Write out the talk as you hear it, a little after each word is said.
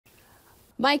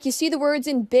Mike, you see the words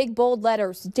in big, bold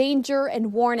letters, danger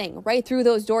and warning, right through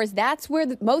those doors. That's where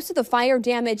most of the fire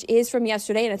damage is from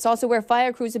yesterday, and it's also where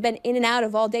fire crews have been in and out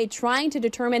of all day trying to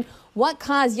determine what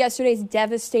caused yesterday's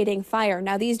devastating fire.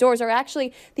 Now, these doors are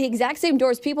actually the exact same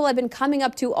doors people have been coming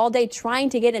up to all day trying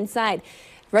to get inside.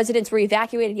 Residents were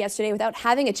evacuated yesterday without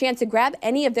having a chance to grab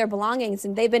any of their belongings,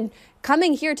 and they've been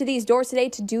coming here to these doors today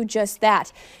to do just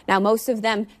that. Now, most of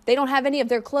them, they don't have any of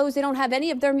their clothes, they don't have any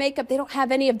of their makeup, they don't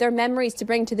have any of their memories to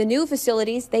bring to the new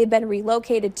facilities they've been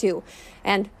relocated to.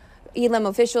 And Elam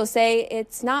officials say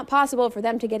it's not possible for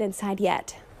them to get inside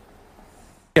yet.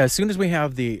 Yeah, as soon as we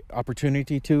have the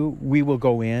opportunity to, we will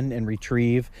go in and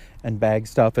retrieve and bag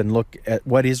stuff and look at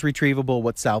what is retrievable,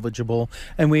 what's salvageable,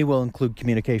 and we will include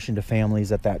communication to families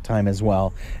at that time as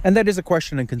well. And that is a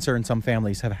question and concern some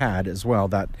families have had as well,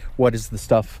 that what is the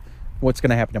stuff, what's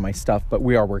going to happen to my stuff, but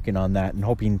we are working on that and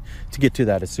hoping to get to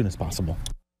that as soon as possible.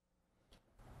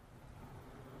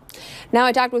 Now,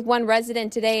 I talked with one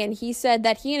resident today, and he said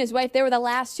that he and his wife, they were the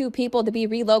last two people to be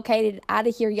relocated out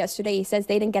of here yesterday. He says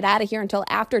they didn't get out of here until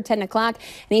after 10 o'clock.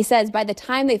 And he says by the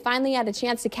time they finally had a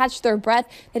chance to catch their breath,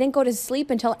 they didn't go to sleep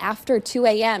until after 2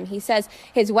 a.m. He says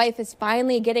his wife is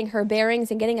finally getting her bearings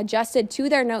and getting adjusted to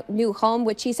their new home,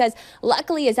 which he says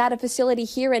luckily is at a facility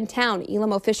here in town.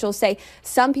 Elam officials say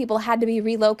some people had to be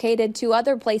relocated to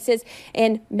other places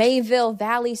in Mayville,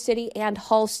 Valley City, and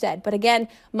Halstead. But again,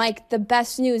 Mike, the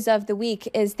best news of the week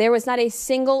is there was not a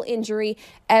single injury.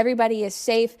 Everybody is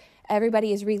safe.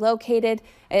 Everybody is relocated.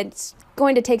 It's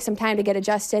going to take some time to get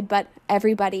adjusted, but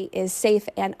everybody is safe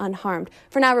and unharmed.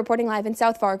 For now, reporting live in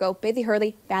South Fargo, Bailey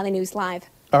Hurley, Valley News Live.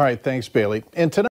 All right, thanks, Bailey. And tonight